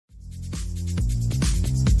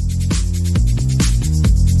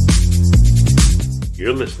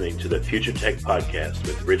You're listening to the Future Tech Podcast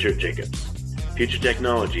with Richard Jacobs. Future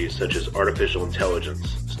technologies such as artificial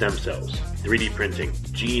intelligence, stem cells, 3D printing,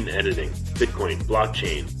 gene editing, Bitcoin,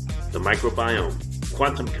 blockchain, the microbiome,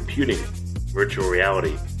 quantum computing, virtual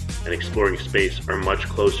reality, and exploring space are much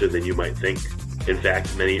closer than you might think. In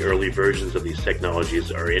fact, many early versions of these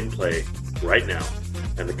technologies are in play right now,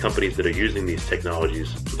 and the companies that are using these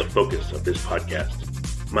technologies are the focus of this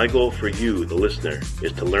podcast. My goal for you, the listener,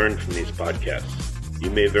 is to learn from these podcasts. You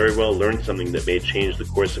may very well learn something that may change the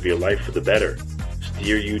course of your life for the better,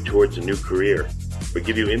 steer you towards a new career, or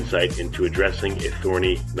give you insight into addressing a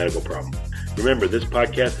thorny medical problem. Remember, this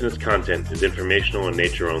podcast and its content is informational in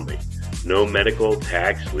nature only. No medical,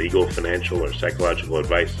 tax, legal, financial, or psychological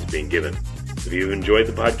advice is being given. If you enjoyed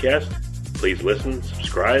the podcast, please listen,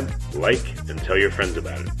 subscribe, like, and tell your friends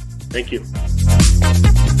about it. Thank you.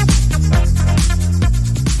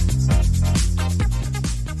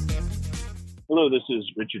 Hello, this is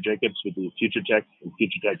Richard Jacobs with the Future Tech and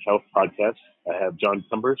Future Tech Health podcast. I have John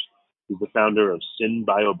Cumbers. He's the founder of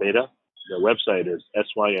SynBioBeta. Their website is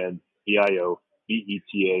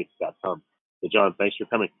synbiobeta.com. So John, thanks for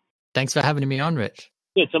coming. Thanks for having me on, Rich.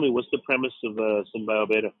 Yeah, tell me, what's the premise of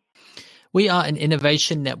SynBioBeta? We are an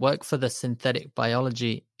innovation network for the synthetic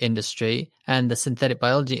biology industry, and the synthetic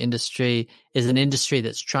biology industry is an industry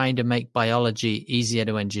that's trying to make biology easier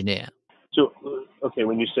to engineer. So, okay,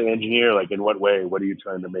 when you say engineer, like in what way? What are you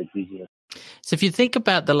trying to make easier? So if you think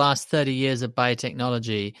about the last 30 years of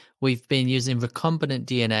biotechnology, we've been using recombinant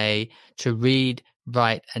DNA to read,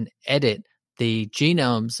 write, and edit the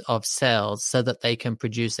genomes of cells so that they can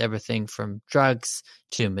produce everything from drugs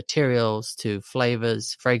to materials to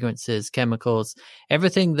flavors, fragrances, chemicals.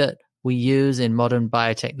 Everything that we use in modern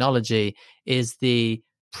biotechnology is the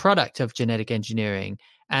product of genetic engineering.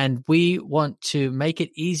 And we want to make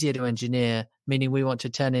it easier to engineer, meaning we want to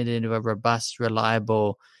turn it into a robust,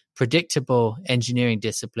 reliable, predictable engineering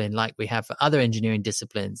discipline like we have for other engineering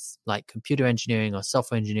disciplines like computer engineering or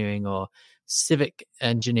software engineering or civic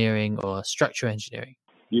engineering or structural engineering.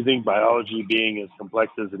 Do you think biology, being as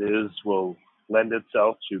complex as it is, will lend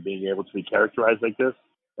itself to being able to be characterized like this?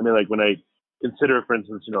 I mean, like when I consider, for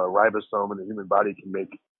instance, a ribosome in the human body can make,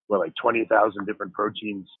 20,000 different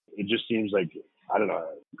proteins. It just seems like, I don't know,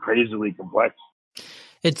 crazily complex.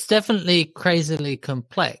 It's definitely crazily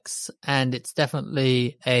complex, and it's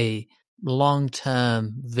definitely a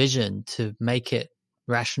long-term vision to make it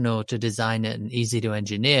rational, to design it, and easy to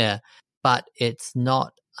engineer, but it's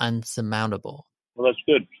not unsurmountable. Well, that's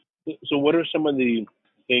good. So what are some of the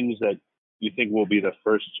things that you think will be the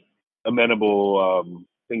first amenable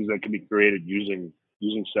things that can be created using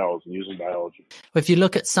cells and using biology? If you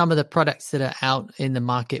look at some of the products that are out in the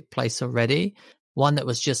marketplace already, one that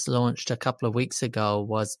was just launched a couple of weeks ago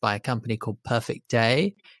was by a company called Perfect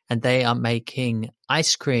Day, and they are making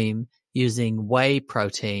ice cream using whey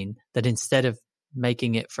protein that instead of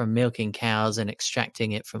making it from milking cows and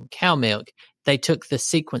extracting it from cow milk, they took the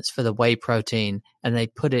sequence for the whey protein and they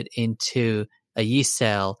put it into a yeast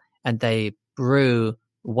cell and they brew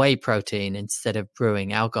whey protein instead of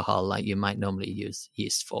brewing alcohol like you might normally use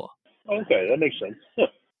yeast for. Okay, that makes sense. Huh.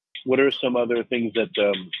 What are some other things that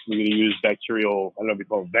we're going to use bacterial, I don't know if we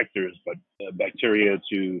call them vectors, but bacteria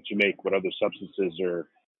to make? What other substances are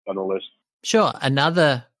on the list? Sure.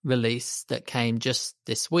 Another release that came just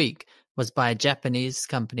this week was by a Japanese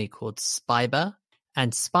company called SynBioBeta.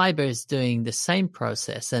 And SynBioBeta is doing the same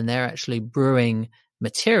process, and they're actually brewing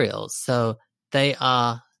materials. So they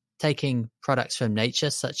are taking products from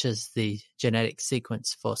nature, such as the genetic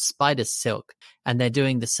sequence for spider silk, and they're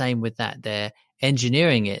doing the same with that. They're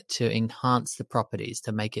engineering it to enhance the properties,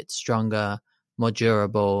 to make it stronger, more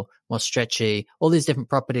durable, more stretchy, all these different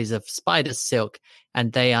properties of spider silk.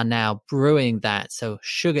 And they are now brewing that. So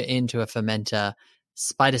sugar into a fermenter,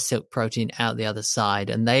 spider silk protein out the other side.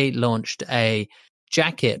 And they launched a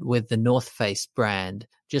jacket with the North Face brand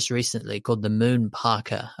just recently called the Moon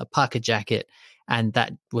Parka, a parka jacket. And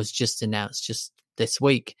that was just announced just this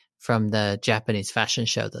week from the Japanese fashion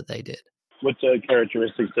show that they did. What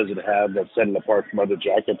characteristics does it have that set it apart from other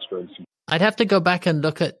jackets, for instance? I'd have to go back and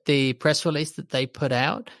look at the press release that they put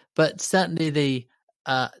out, but certainly the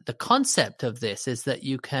concept of this is that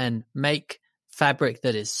you can make fabric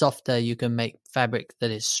that is softer, you can make fabric that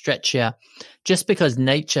is stretchier. Just because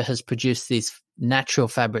nature has produced these natural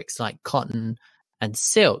fabrics like cotton and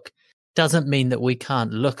silk doesn't mean that we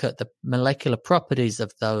can't look at the molecular properties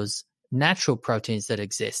of those natural proteins that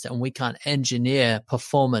exist, and we can't engineer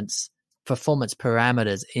performance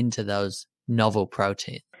parameters into those novel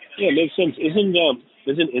proteins. Yeah, it makes sense. Isn't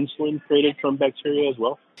insulin created from bacteria as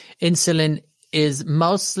well? Insulin is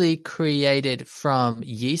mostly created from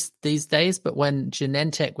yeast these days. But when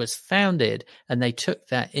Genentech was founded and they took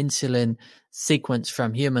that insulin sequence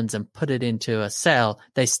from humans and put it into a cell,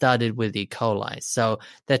 they started with E. coli. So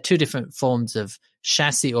they're two different forms of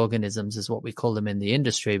chassis organisms, is what we call them in the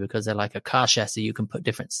industry, because they're like a car chassis. You can put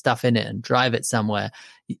different stuff in it and drive it somewhere.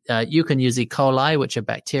 You can use E. coli, which are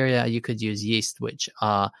bacteria. You could use yeast, which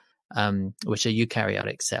are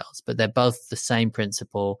eukaryotic cells, but they're both the same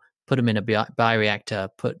principle. Put them in a bioreactor,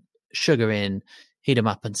 put sugar in, heat them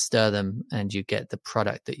up and stir them, and you get the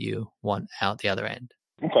product that you want out the other end.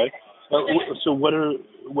 Okay. So what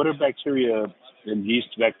are bacteria and yeast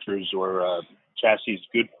vectors or chassis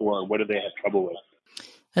good for? What do they have trouble with?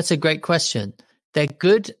 That's a great question. They're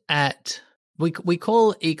good at, we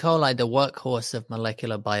call E. coli the workhorse of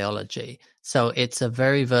molecular biology. So it's a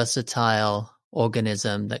very versatile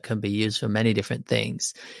organism that can be used for many different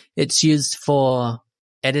things. It's used for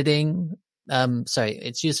editing.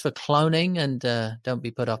 It's used for cloning, and don't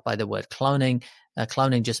be put off by the word cloning.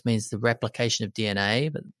 Cloning just means the replication of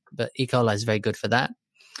DNA, but E. coli is very good for that.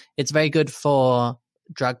 It's very good for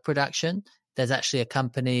drug production. There's actually a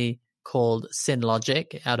company called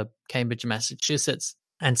SynLogic out of Cambridge, Massachusetts,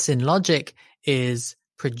 and SynLogic is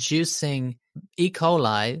producing E.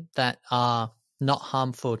 coli that are not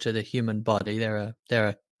harmful to the human body. They're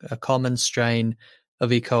a common strain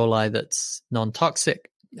of E. coli that's non-toxic,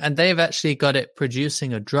 and they've actually got it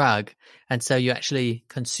producing a drug. And so you actually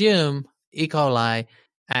consume E. coli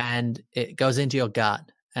and it goes into your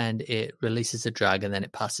gut and it releases a drug and then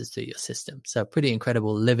it passes through your system. So pretty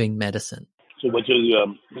incredible living medicine. So what do,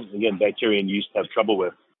 again, bacteria and yeast have trouble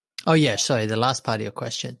with? Oh, yeah. Sorry, the last part of your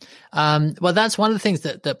question. Well, that's one of the things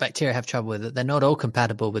that bacteria have trouble with. That they're not all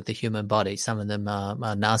compatible with the human body. Some of them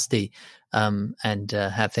are nasty and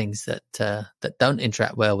have things that don't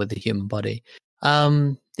interact well with the human body.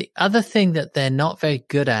 The other thing that they're not very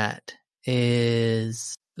good at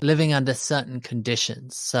is living under certain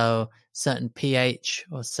conditions. So certain pH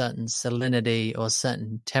or certain salinity or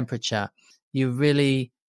certain temperature. You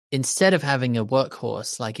really, instead of having a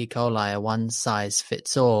workhorse like E. coli, a one size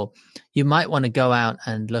fits all, you might want to go out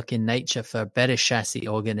and look in nature for a better chassis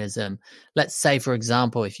organism. Let's say, for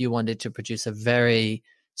example, if you wanted to produce a very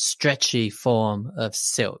stretchy form of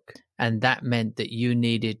silk, and that meant that you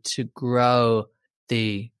needed to grow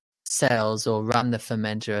the cells or run the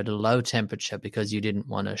fermenter at a low temperature because you didn't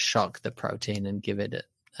want to shock the protein and give it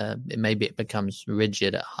maybe it becomes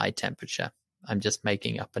rigid at high temperature. I'm just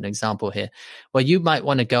making up an example here. Well, you might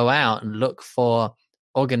want to go out and look for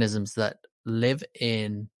organisms that live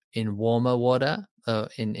in warmer water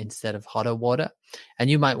instead of hotter water. And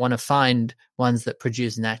you might want to find ones that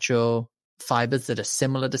produce natural fibers that are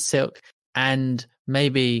similar to silk, and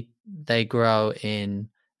maybe they grow in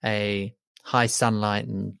a high sunlight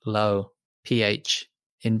and low pH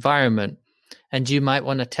environment. And you might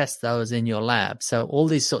want to test those in your lab. So all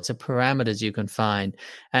these sorts of parameters you can find.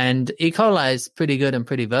 And E. coli is pretty good and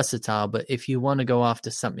pretty versatile. But if you want to go after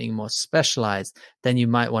something more specialized, then you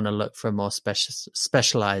might want to look for a more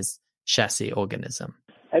specialized chassis organism.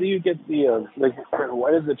 How do you get the,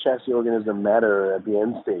 why does the chassis organism matter at the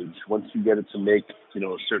end stage? Once you get it to make, a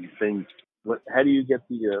certain thing, how do you get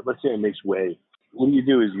the, let's say it makes whey. What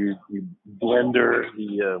do? Is you blender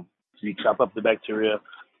you chop up the bacteria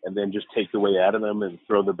and then just take the whey out of them and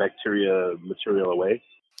throw the bacteria material away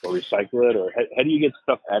or recycle it? Or how do you get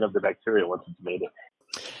stuff out of the bacteria once it's made it?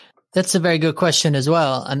 That's a very good question as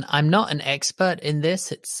well. And I'm not an expert in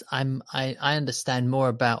this. I understand more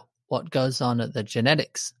about what goes on at the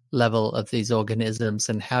genetics level of these organisms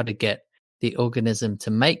and how to get the organism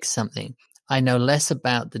to make something. I know less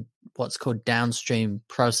about what's called downstream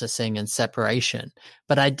processing and separation,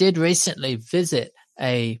 but I did recently visit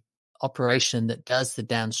a operation that does the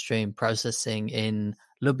downstream processing in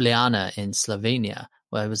Ljubljana in Slovenia,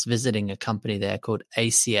 where I was visiting a company there called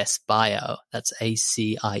ACS Bio. That's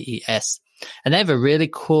ACIES. And they have a really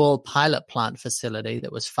cool pilot plant facility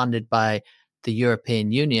that was funded by the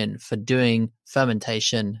European Union for doing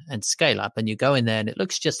fermentation and scale up. And you go in there and it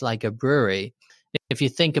looks just like a brewery. If you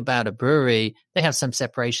think about a brewery, they have some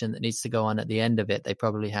separation that needs to go on at the end of it. They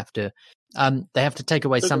probably have to, take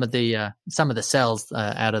away some of the cells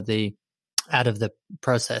out of the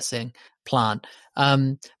processing plant.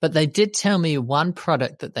 But they did tell me one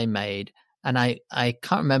product that they made, and I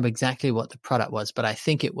can't remember exactly what the product was, but I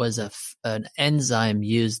think it was an enzyme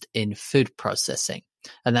used in food processing,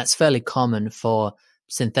 and that's fairly common for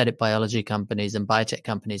synthetic biology companies and biotech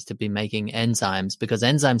companies to be making enzymes, because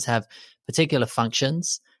enzymes have particular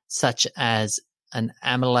functions such as an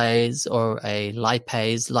amylase or a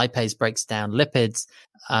lipase. Lipase breaks down lipids.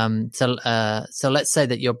 So let's say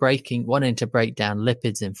that you're wanting to break down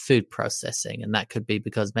lipids in food processing, and that could be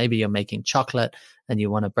because maybe you're making chocolate and you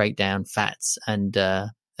want to break down fats and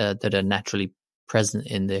that are naturally present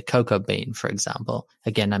in the cocoa bean, for example.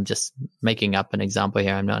 Again, I'm just making up an example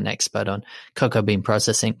here. I'm not an expert on cocoa bean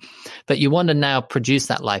processing, but you want to now produce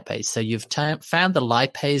that lipase. So you've found the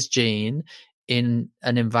lipase gene in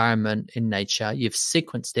an environment in nature. You've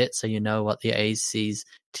sequenced it so you know what the A's, C's,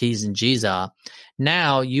 T's, and G's are.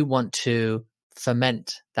 Now you want to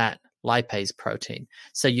ferment that lipase protein.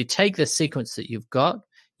 So you take the sequence that you've got,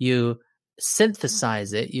 you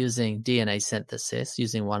synthesize it using DNA synthesis,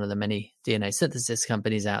 using one of the many DNA synthesis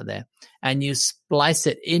companies out there, and you splice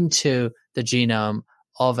it into the genome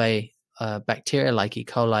of a bacteria like E.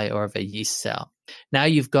 coli or of a yeast cell. Now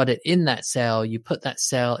you've got it in that cell, you put that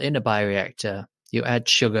cell in a bioreactor, you add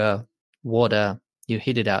sugar, water, you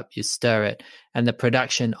heat it up, you stir it, and the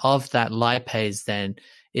production of that lipase then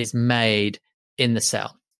is made in the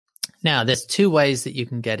cell. Now, there's two ways that you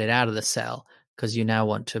can get it out of the cell, because you now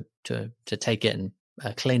want to take it and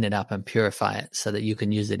clean it up and purify it so that you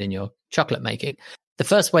can use it in your chocolate making. The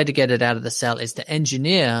first way to get it out of the cell is to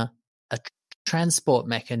engineer a transport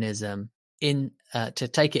mechanism to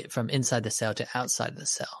take it from inside the cell to outside the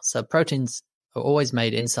cell. So proteins are always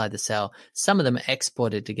made inside the cell. Some of them are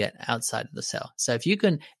exported to get outside of the cell. So if you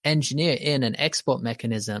can engineer in an export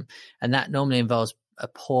mechanism, and that normally involves a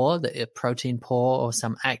protein pore or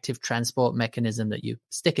some active transport mechanism that you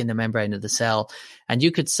stick in the membrane of the cell, and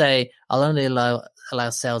you could say, I'll only allow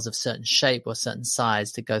cells of certain shape or certain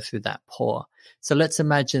size to go through that pore. So let's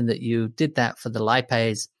imagine that you did that for the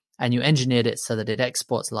lipase and you engineered it so that it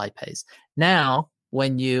exports lipase. Now,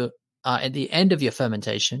 when you are at the end of your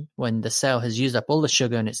fermentation, when the cell has used up all the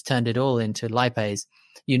sugar and it's turned it all into lipase,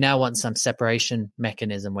 you now want some separation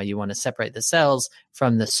mechanism where you want to separate the cells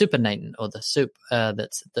from the supernatant or the soup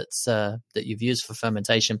that you've used for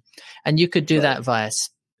fermentation. And you could do that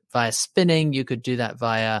via spinning. You could do that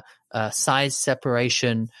via size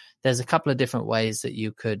separation. There's a couple of different ways that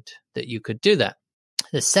you could do that.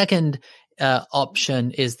 The second option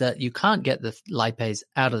is that you can't get the lipase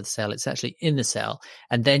out of the cell. It's actually in the cell.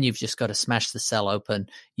 And then you've just got to smash the cell open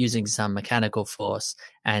using some mechanical force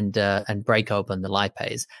and break open the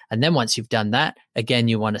lipase. And then once you've done that, again,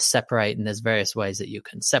 you want to separate, and there's various ways that you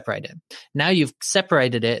can separate it. Now you've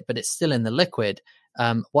separated it, but it's still in the liquid.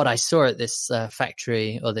 What I saw at this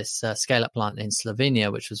factory or this scale-up plant in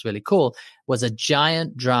Slovenia, which was really cool, was a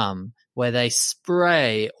giant drum where they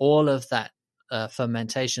spray all of that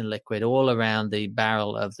fermentation liquid all around the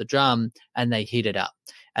barrel of the drum, and they heat it up.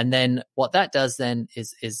 And then what that does then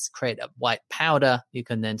is create a white powder. You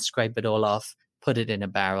can then scrape it all off, put it in a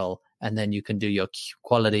barrel, and then you can do your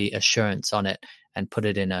quality assurance on it and put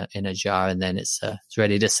it in a jar, and then it's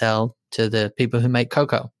ready to sell to the people who make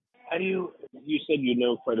cocoa. How do you said you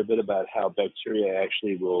know quite a bit about how bacteria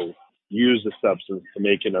actually will use the substance to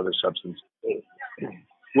make another substance.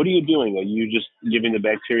 What are you doing? Are you just giving the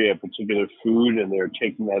bacteria a particular food and they're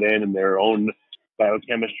taking that in and their own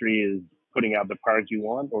biochemistry is putting out the part you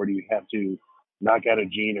want? Or do you have to knock out a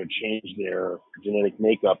gene or change their genetic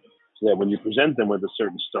makeup so that when you present them with a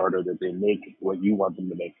certain starter that they make what you want them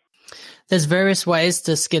to make? There's various ways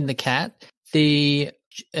to skin the cat. The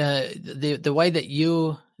way that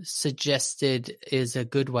you suggested is a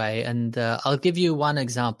good way. And I'll give you one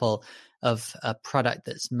example of a product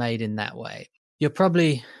that's made in that way. You're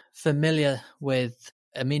probably familiar with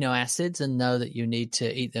amino acids and know that you need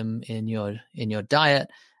to eat them in your diet.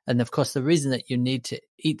 And of course, the reason that you need to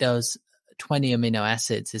eat those 20 amino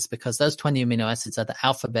acids is because those 20 amino acids are the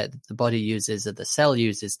alphabet that the body uses or the cell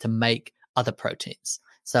uses to make other proteins.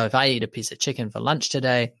 So if I eat a piece of chicken for lunch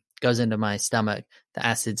today, it goes into my stomach, the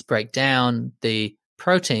acids break down the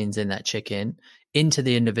proteins in that chicken into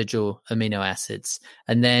the individual amino acids.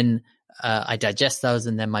 And then I digest those,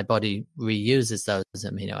 and then my body reuses those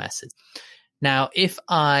amino acids. Now, if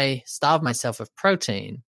I starve myself of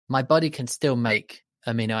protein, my body can still make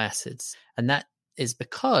amino acids. And that is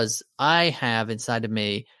because I have inside of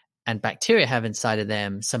me, and bacteria have inside of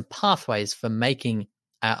them, some pathways for making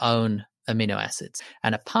our own amino acids.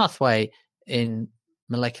 And a pathway in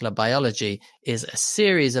molecular biology is a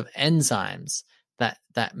series of enzymes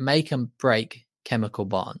that make and break chemical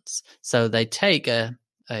bonds. So they take a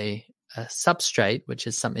substrate, which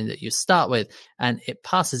is something that you start with, and it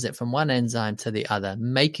passes it from one enzyme to the other,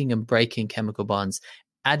 making and breaking chemical bonds,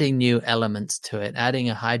 adding new elements to it, adding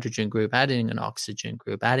a hydrogen group, adding an oxygen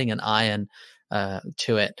group, adding an ion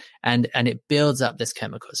to it, and it builds up this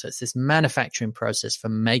chemical. So it's this manufacturing process for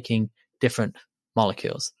making different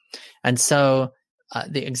molecules. And so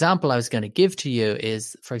the example I was going to give to you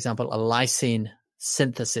is, for example, a lysine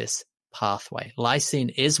synthesis pathway.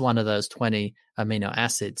 Lysine is one of those 20 amino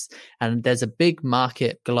acids, and there's a big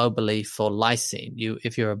market globally for lysine.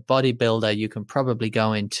 If you're a bodybuilder, you can probably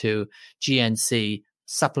go into GNC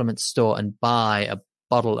supplement store and buy a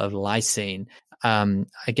bottle of lysine.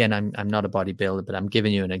 Again, I'm not a bodybuilder, but I'm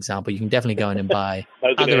giving you an example. You can definitely go in and buy I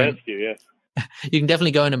was going to ask you, yeah. You can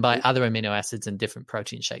definitely go in and buy other amino acids and different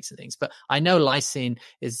protein shakes and things. But I know lysine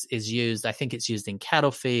is used. I think it's used in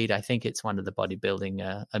cattle feed. I think it's one of the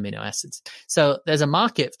bodybuilding amino acids. So there's a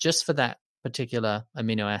market just for that particular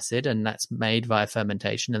amino acid, and that's made via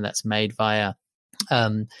fermentation, and that's made via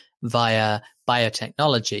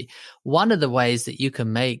biotechnology. One of the ways that you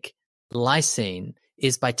can make lysine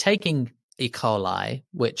is by taking E. coli,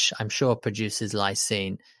 which I'm sure produces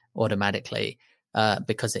lysine automatically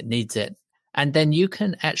because it needs it. And then you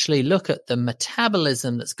can actually look at the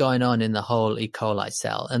metabolism that's going on in the whole E. coli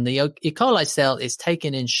cell. And the E. coli cell is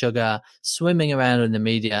taking in sugar, swimming around in the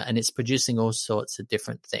media, and it's producing all sorts of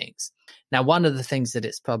different things. Now, one of the things that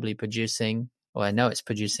it's probably producing, or I know it's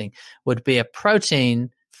producing, would be a protein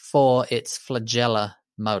for its flagella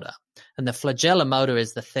motor. And the flagella motor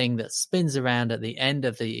is the thing that spins around at the end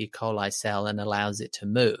of the E. coli cell and allows it to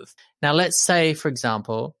move. Now, let's say, for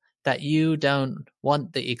example, that you don't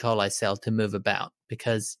want the E. coli cell to move about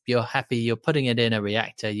because you're happy, you're putting it in a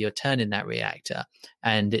reactor, you're turning that reactor,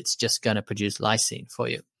 and it's just going to produce lysine for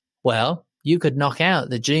you. Well, you could knock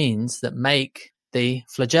out the genes that make the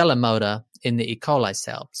flagella motor in the E. coli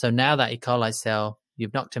cell. So now that E. coli cell,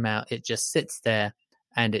 you've knocked them out, it just sits there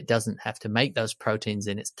and it doesn't have to make those proteins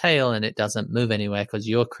in its tail, and it doesn't move anywhere because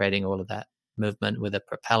you're creating all of that movement with a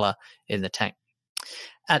propeller in the tank.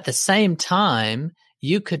 At the same time,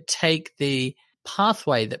 you could take the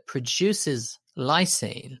pathway that produces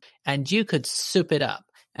lysine and you could soup it up.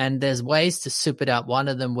 And there's ways to soup it up. One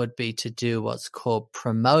of them would be to do what's called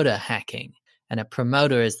promoter hacking. And a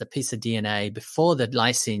promoter is the piece of DNA before the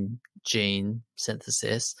lysine gene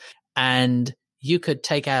synthesis. And you could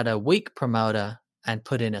take out a weak promoter and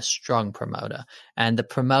put in a strong promoter. And the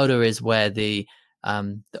promoter is where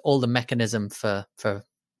all the mechanism for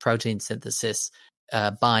protein synthesis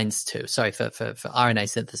binds to, for RNA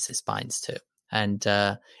synthesis binds to. And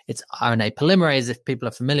it's RNA polymerase, if people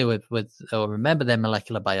are familiar with or remember their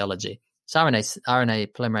molecular biology. It's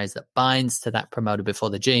RNA polymerase that binds to that promoter before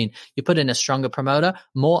the gene. You put in a stronger promoter,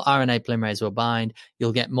 more RNA polymerase will bind.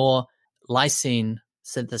 You'll get more lysine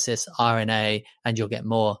synthesis RNA, and you'll get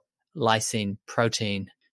more lysine protein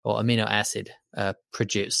or amino acid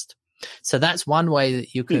produced. So that's one way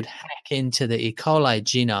that you could hack into the E. coli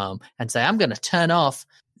genome and say, I'm going to turn off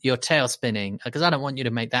your tail spinning because I don't want you to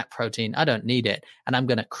make that protein. I don't need it. And I'm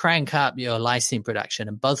going to crank up your lysine production.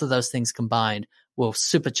 And both of those things combined will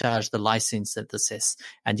supercharge the lysine synthesis.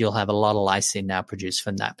 And you'll have a lot of lysine now produced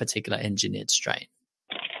from that particular engineered strain.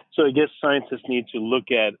 So I guess scientists need to look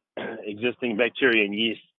at existing bacteria and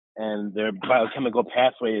yeast and their biochemical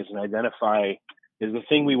pathways and identify, is the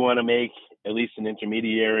thing we want to make at least an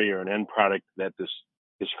intermediary or an end product that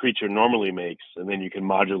this creature normally makes, and then you can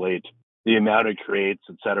modulate the amount it creates,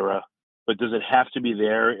 et cetera. But does it have to be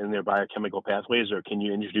there in their biochemical pathways, or can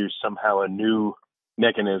you introduce somehow a new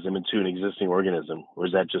mechanism into an existing organism, or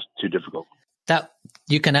is that just too difficult? That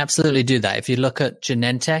you can absolutely do that. If you look at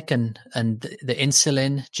Genentech and the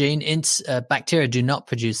insulin gene, bacteria do not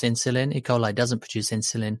produce insulin. E. coli doesn't produce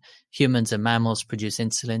insulin. Humans and mammals produce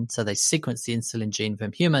insulin. So they sequence the insulin gene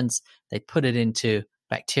from humans, they put it into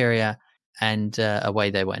bacteria, and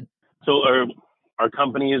away they went. So are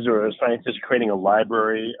companies or are scientists creating a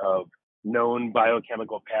library of known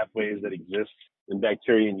biochemical pathways that exist in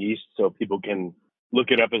bacteria and yeast so people can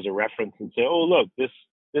look it up as a reference and say, oh, look, this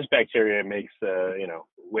bacteria makes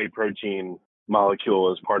whey protein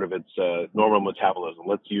molecule as part of its normal metabolism.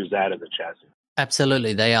 Let's use that as a chassis.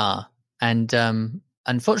 Absolutely, they are. And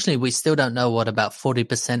unfortunately, we still don't know what about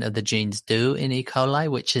 40% of the genes do in E. coli,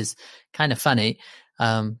 which is kind of funny,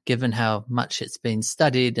 given how much it's been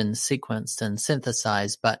studied and sequenced and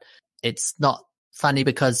synthesized. But it's not funny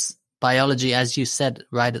because biology, as you said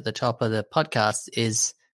right at the top of the podcast,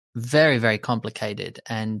 is very, very complicated,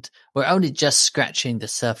 and we're only just scratching the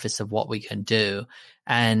surface of what we can do.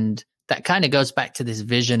 And that kind of goes back to this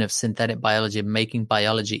vision of synthetic biology, of making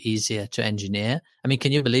biology easier to engineer. I mean,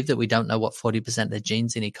 can you believe that we don't know what 40% of the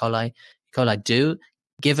genes in E. coli do,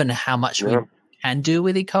 given how much we can do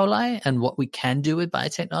with E. coli and what we can do with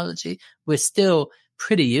biotechnology? We're still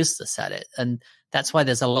pretty useless at it. And that's why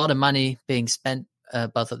there's a lot of money being spent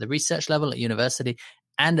both at the research level at university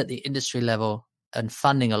and at the industry level, and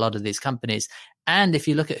funding a lot of these companies. And if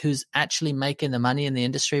you look at who's actually making the money in the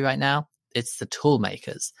industry right now, it's the tool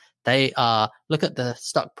makers. They are, look at the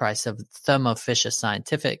stock price of Thermo Fisher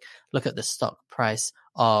Scientific, look at the stock price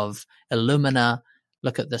of Illumina,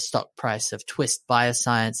 look at the stock price of Twist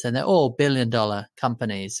Bioscience, and they're all billion-dollar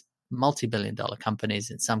companies, multi-billion-dollar companies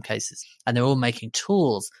in some cases, and they're all making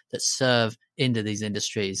tools that serve into these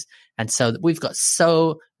industries. And so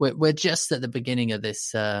we're just at the beginning of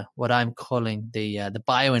this, what I'm calling the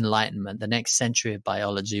bio-enlightenment, the next century of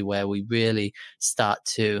biology, where we really start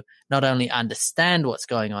to not only understand what's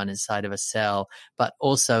going on inside of a cell, but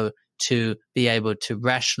also to be able to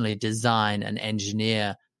rationally design and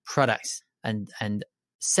engineer products and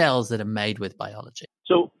cells that are made with biology.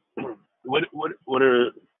 So what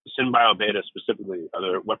are SynBioBeta specifically?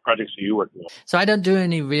 What projects are you working on? So I don't do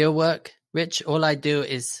any real work, Rich. All I do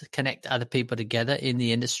is connect other people together in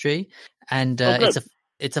the industry, and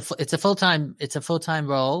it's a full-time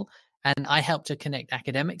role. And I help to connect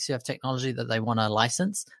academics who have technology that they want to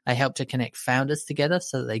license. I help to connect founders together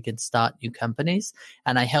so that they can start new companies.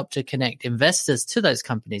 And I help to connect investors to those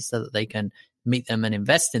companies so that they can meet them and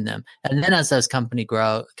invest in them. And then as those companies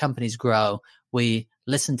grow, we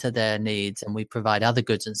listen to their needs and we provide other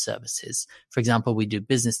goods and services. For example, we do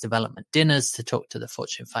business development dinners to talk to the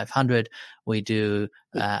Fortune 500. We do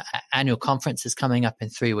annual conferences coming up in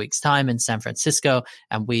 3 weeks' time in San Francisco.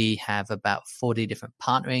 And we have about 40 different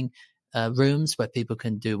partnering rooms where people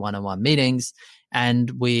can do one-on-one meetings.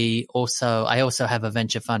 And I also have a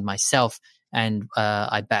venture fund myself, and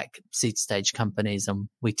I back seed stage companies, and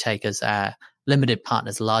we take as our limited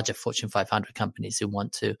partners larger Fortune 500 companies who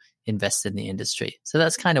want to invest in the industry. So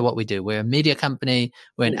that's kind of what we do. We're a media company.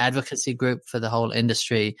 We're an advocacy group for the whole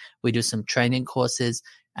industry. We do some training courses.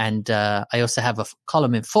 And I also have a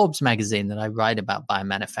column in Forbes magazine that I write about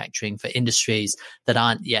biomanufacturing for industries that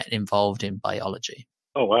aren't yet involved in biology.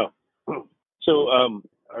 Oh, wow. So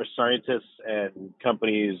are scientists and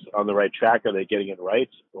companies on the right track? Are they getting it right?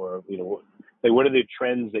 Or, what are the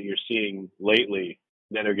trends that you're seeing lately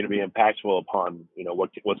that are going to be impactful upon,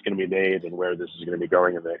 what's going to be made and where this is going to be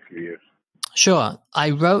going in the next few years? Sure.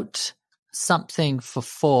 I wrote something for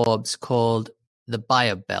Forbes called The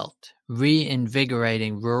BioBelt,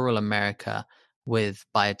 Reinvigorating Rural America with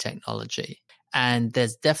Biotechnology. And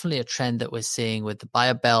there's definitely a trend that we're seeing with the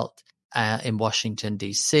BioBelt in Washington,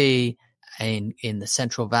 D.C., in the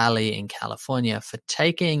Central Valley in California, for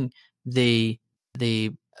taking the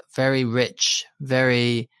very rich,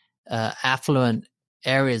 very affluent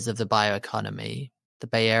areas of the bioeconomy, the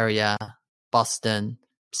Bay Area, Boston,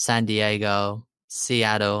 San Diego,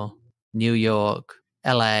 Seattle, New York,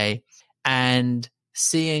 LA, and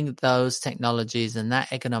seeing those technologies and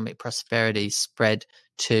that economic prosperity spread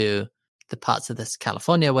to the parts of this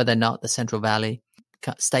California where they're not, the Central Valley,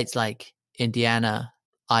 states like Indiana,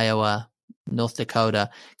 Iowa, North Dakota,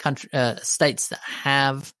 states that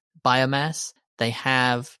have biomass, they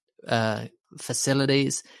have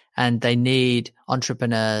facilities, and they need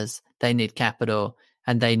entrepreneurs, they need capital,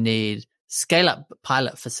 and they need scale-up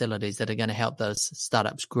pilot facilities that are going to help those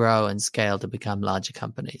startups grow and scale to become larger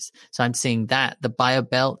companies. So I'm seeing that the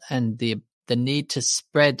BioBelt and the need to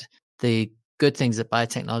spread the good things that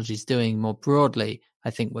biotechnology is doing more broadly, I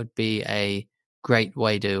think would be a great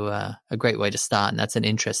way to start, and that's an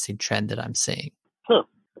interesting trend that I'm seeing. Huh.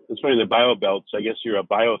 It's funny, the BioBelt. So I guess you're a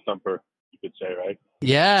biothumper, you could say, right?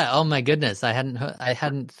 Yeah. Oh my goodness, I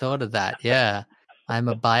hadn't thought of that. Yeah, I'm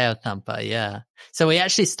a biothumper. Yeah. So we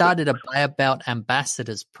actually started a BioBelt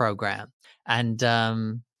ambassadors program, and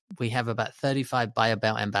we have about 35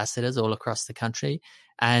 BioBelt ambassadors all across the country,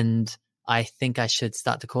 and I think I should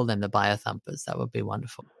start to call them the biothumpers. That would be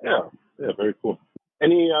wonderful. Yeah, very cool.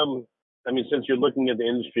 Any since you're looking at the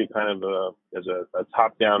industry kind of as a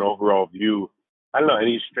top-down overall view, I don't know,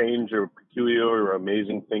 any strange or peculiar or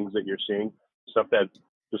amazing things that you're seeing? Stuff that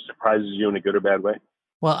just surprises you in a good or bad way?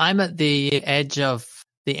 Well, I'm at the edge of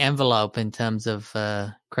the envelope in terms of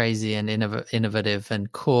crazy and innovative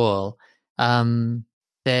and cool.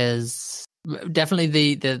 There's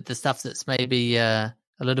definitely the stuff that's maybe a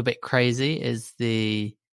little bit crazy is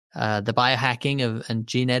the biohacking and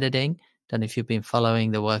gene editing. Don't know if you've been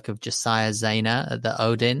following the work of Josiah Zayner at the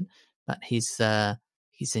Odin, but he's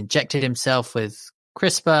injected himself with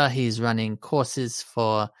CRISPR. He's running courses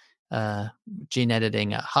for gene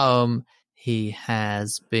editing at home. He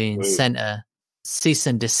has been sent a cease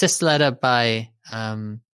and desist letter by I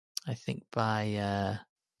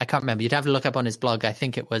can't remember. You'd have to look up on his blog. I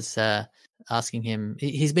think it was asking him.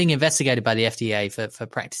 He's being investigated by the FDA for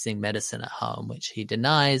practicing medicine at home, which he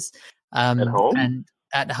denies. At home? And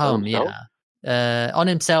at home, on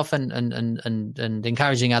himself and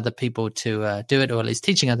encouraging other people to do it, or at least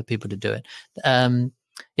teaching other people to do it.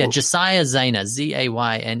 Yeah, Josiah Zayner,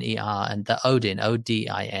 Zayner, and the Odin,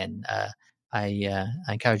 Odin. I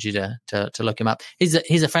encourage you to look him up. He's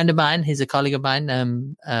a friend of mine. He's a colleague of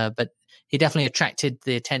mine. But he definitely attracted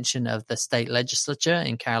the attention of the state legislature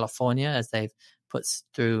in California, as they've put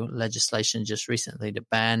through legislation just recently to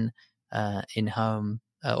ban in-home,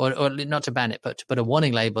 or not to ban it, but to put a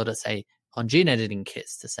warning label to say on gene editing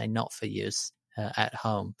kits to say not for use at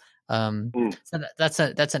home. So that's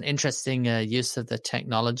an interesting use of the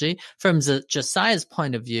technology. From Josiah's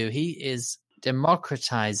point of view, he is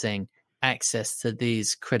democratizing access to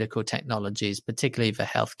these critical technologies, particularly for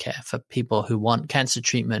healthcare, for people who want cancer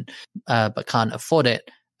treatment but can't afford it.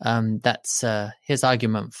 That's his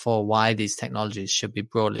argument for why these technologies should be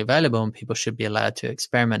broadly available and people should be allowed to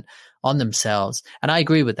experiment on themselves. And I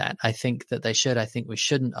agree with that. I think that they should. I think we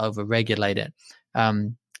shouldn't over-regulate it.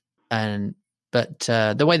 But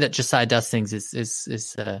the way that Josiah does things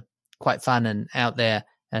is quite fun and out there,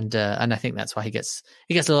 and I think that's why he gets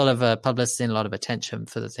a lot of publicity and a lot of attention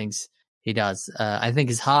for the things he does. I think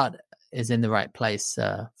his heart is in the right place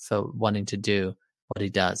for wanting to do what he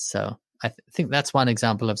does. So I think that's one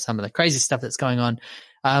example of some of the crazy stuff that's going on.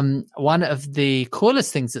 One of the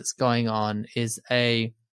coolest things that's going on is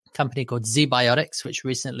a company called SynBioBeta, which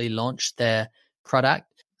recently launched their product,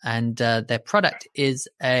 and their product is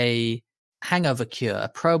a hangover cure, a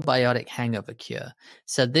probiotic hangover cure.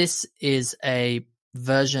 So this is a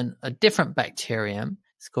different bacterium.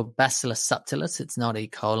 It's called Bacillus subtilis. It's not E.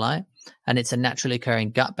 coli, and it's a naturally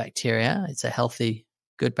occurring gut bacteria. It's a healthy,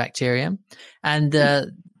 good bacterium. And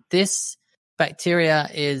this bacteria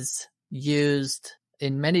is used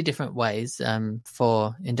in many different ways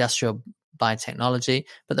for industrial biotechnology.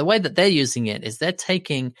 But the way that they're using it is they're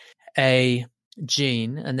taking a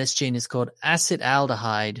gene, and this gene is called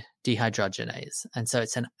acetaldehyde dehydrogenase. And so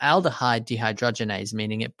it's an aldehyde dehydrogenase,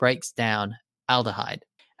 meaning it breaks down aldehyde.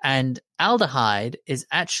 And aldehyde is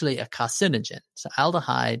actually a carcinogen. So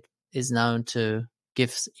aldehyde is known to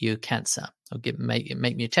give you cancer or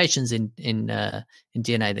make mutations in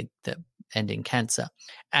DNA that end in cancer.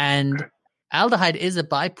 And aldehyde is a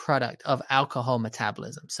byproduct of alcohol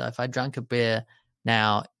metabolism. So if I drank a beer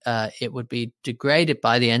now, it would be degraded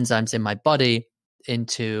by the enzymes in my body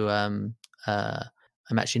into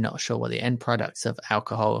I'm actually not sure what the end products of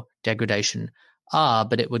alcohol degradation are,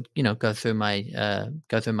 but it would, go through my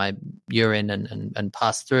urine and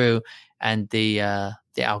pass through, and the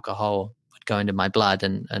alcohol would go into my blood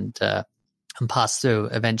and pass through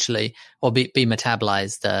eventually, or be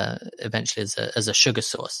metabolized eventually as a sugar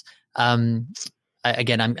source. I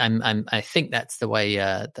think that's the way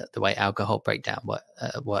alcohol breakdown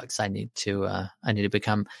works. I need to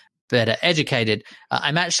become better educated.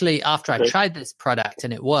 I'm actually, after I tried this product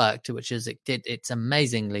and it worked, it's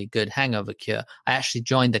amazingly good hangover cure, I actually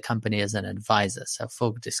joined the company as an advisor. So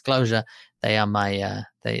full disclosure, they are my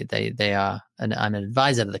I'm an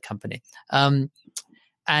advisor to the company. And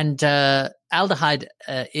aldehyde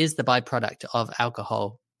is the byproduct of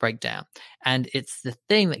alcohol breakdown, and it's the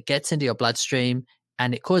thing that gets into your bloodstream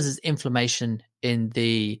and it causes inflammation in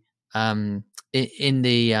the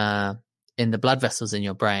blood vessels in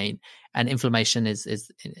your brain. And inflammation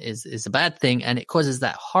is a bad thing, and it causes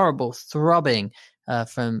that horrible throbbing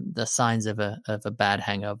from the signs of a bad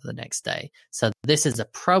hangover the next day. So this is a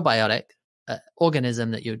probiotic organism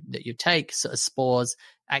that you take, sort of spores,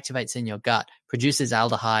 activates in your gut, produces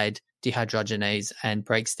aldehyde dehydrogenase, and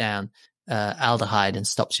breaks down aldehyde and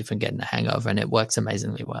stops you from getting a hangover, and it works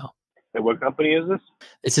amazingly well. And what company is this?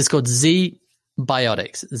 This is called SynBioBeta,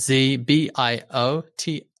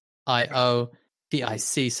 SynBioBic,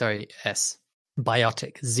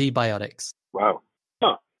 biotic, SynBioBeta. Wow.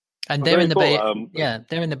 Huh. And they're in the Bay.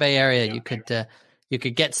 They're in the Bay Area. You could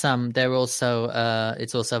get some. They're also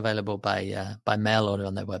it's also available by mail order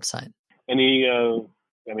on their website. Any other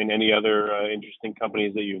interesting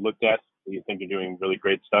companies that you looked at that you think are doing really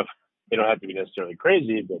great stuff? They don't have to be necessarily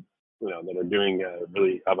crazy, but that are doing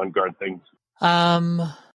really avant-garde things.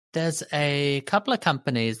 There's a couple of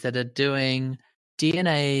companies that are doing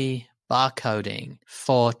DNA barcoding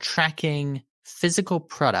for tracking physical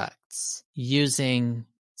products using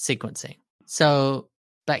sequencing. So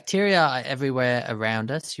bacteria are everywhere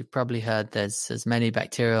around us. You've probably heard there's as many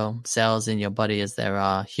bacterial cells in your body as there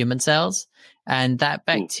are human cells. And that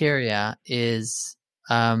bacteria has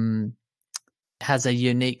a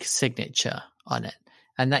unique signature on it.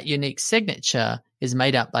 And that unique signature is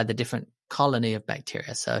made up by the different colony of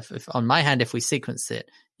bacteria. So if on my hand, if we sequence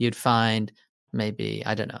it, you'd find maybe,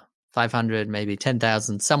 500, maybe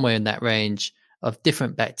 10,000, somewhere in that range of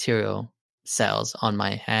different bacterial cells on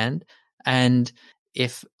my hand. And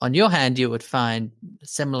if on your hand you would find a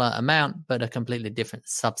similar amount, but a completely different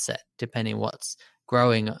subset, depending what's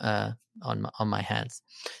growing on my hands.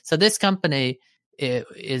 So this company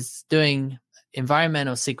is doing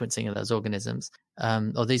environmental sequencing of those organisms,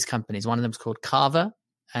 or these companies. One of them is called Carver,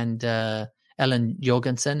 and Ellen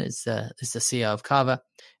Jorgensen is the CEO of Carver,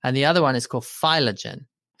 and the other one is called Phylogen,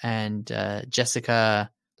 and Jessica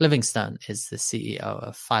Livingstone is the CEO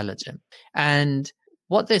of Phylogen. And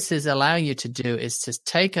what this is allowing you to do is to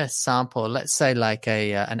take a sample, let's say like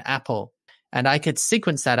an apple, and I could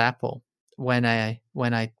sequence that apple when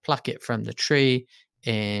I pluck it from the tree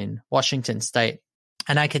in Washington State,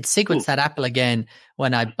 and I could sequence that apple again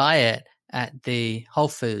when I buy it at the Whole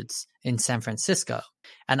Foods in San Francisco.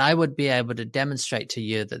 And I would be able to demonstrate to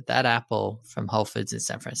you that that apple from Whole Foods in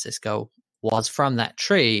San Francisco was from that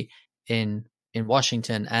tree in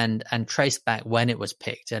Washington, and trace back when it was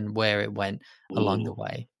picked and where it went along the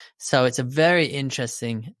way. So it's a very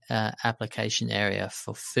interesting application area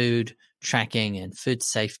for food tracking and food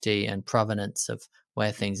safety and provenance of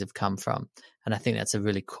where things have come from. And I think that's a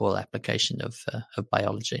really cool application of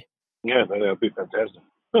biology. Yeah, that would be fantastic.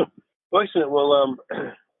 Huh. Well, excellent. Well,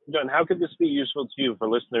 John, how could this be useful to you for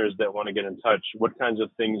listeners that want to get in touch? What kinds of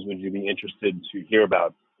things would you be interested to hear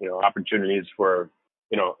about? Opportunities for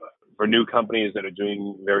new companies that are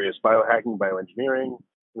doing various biohacking, bioengineering.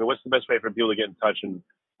 What's the best way for people to get in touch, and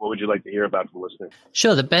what would you like to hear about from listeners?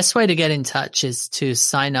 Sure. The best way to get in touch is to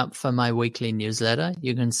sign up for my weekly newsletter.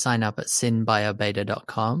 You can sign up at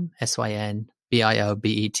SynBioBeta.com,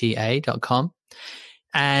 SynBioBeta.com,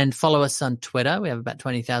 and follow us on Twitter. We have about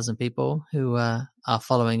 20,000 people who are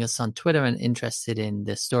following us on Twitter and interested in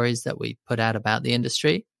the stories that we put out about the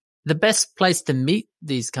industry. The best place to meet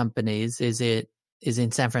these companies is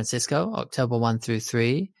in San Francisco, October 1 through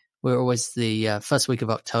 3. We're always the first week of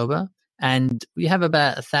October. And we have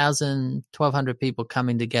about 1,000, 1,200 people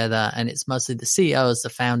coming together. And it's mostly the CEOs, the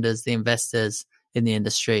founders, the investors in the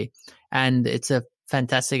industry. And it's a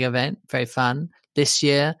fantastic event, very fun. This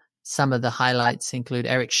year, some of the highlights include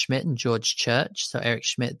Eric Schmidt and George Church. So Eric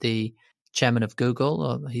Schmidt, the chairman of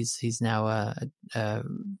Google, he's now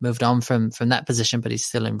moved on from that position, but he's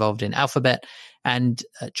still involved in Alphabet. And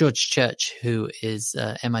George Church, who is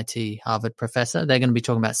MIT Harvard professor. They're going to be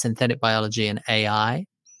talking about synthetic biology and AI.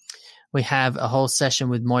 We have a whole session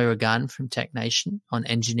with Moira Gunn from Tech Nation on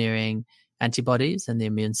engineering antibodies and the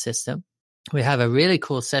immune system. We have a really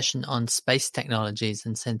cool session on space technologies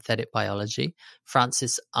and synthetic biology.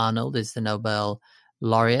 Frances Arnold is the Nobel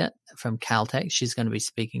laureate from Caltech. She's going to be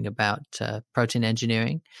speaking about protein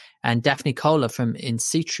engineering. And Daphne Kohler from In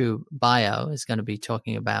Situ Bio is going to be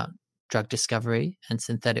talking about drug discovery and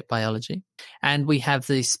synthetic biology. And we have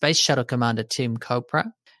the Space Shuttle Commander Tim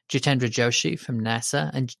Chopra, Jitendra Joshi from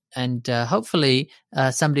NASA, and hopefully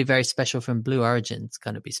somebody very special from Blue Origin is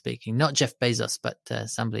going to be speaking. Not Jeff Bezos, but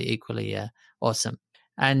somebody equally awesome.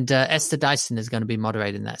 And Esther Dyson is going to be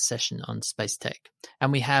moderating that session on space tech.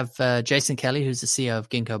 And we have Jason Kelly, who's the CEO of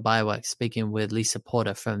Ginkgo Bioworks, speaking with Lisa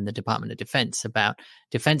Porter from the Department of Defense about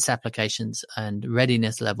defense applications and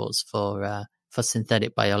readiness levels for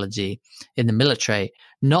synthetic biology in the military,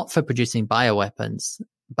 not for producing bioweapons,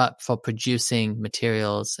 but for producing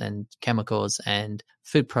materials and chemicals and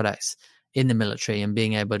food products in the military, and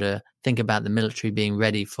being able to think about the military being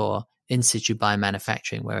ready for in situ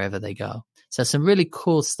biomanufacturing wherever they go. So some really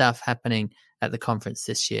cool stuff happening at the conference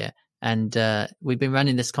this year. And we've been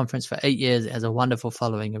running this conference for 8 years. It has a wonderful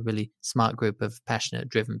following, a really smart group of passionate,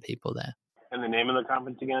 driven people there. And the name of the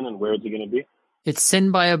conference again, and where is it going to be? It's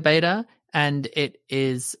SynBioBeta, and it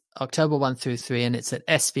is October 1 through 3, and it's at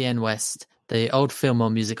SVN West, the old Fillmore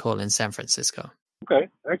Music Hall in San Francisco. Okay,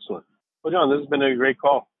 excellent. Well, John, this has been a great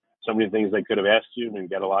call. So many things I could have asked you, and you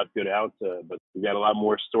got a lot good out, but you got a lot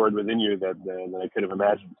more stored within you than I could have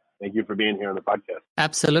imagined. Thank you for being here on the podcast.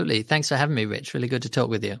 Absolutely. Thanks for having me, Rich. Really good to talk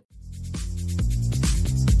with you.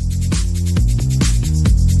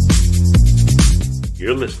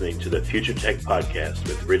 You're listening to the Future Tech Podcast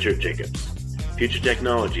with Richard Jacobs. Future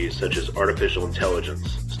technologies such as artificial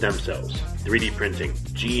intelligence, stem cells, 3D printing,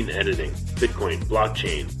 gene editing, Bitcoin,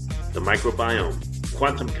 blockchain, the microbiome,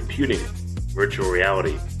 quantum computing, virtual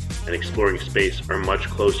reality, and exploring space are much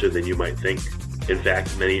closer than you might think. In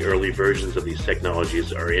fact, many early versions of these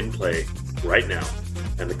technologies are in play right now,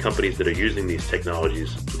 and the companies that are using these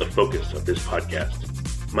technologies are the focus of this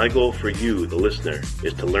podcast. My goal for you, the listener,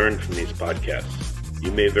 is to learn from these podcasts.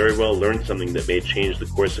 You may very well learn something that may change the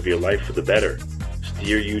course of your life for the better,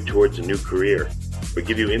 steer you towards a new career, or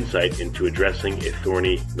give you insight into addressing a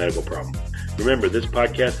thorny medical problem. Remember, this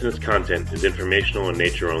podcast and its content is informational in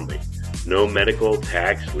nature only. No medical,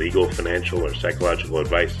 tax, legal, financial, or psychological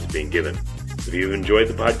advice is being given. If you've enjoyed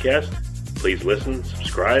the podcast, please listen,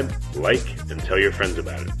 subscribe, like, and tell your friends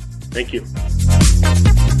about it. Thank you.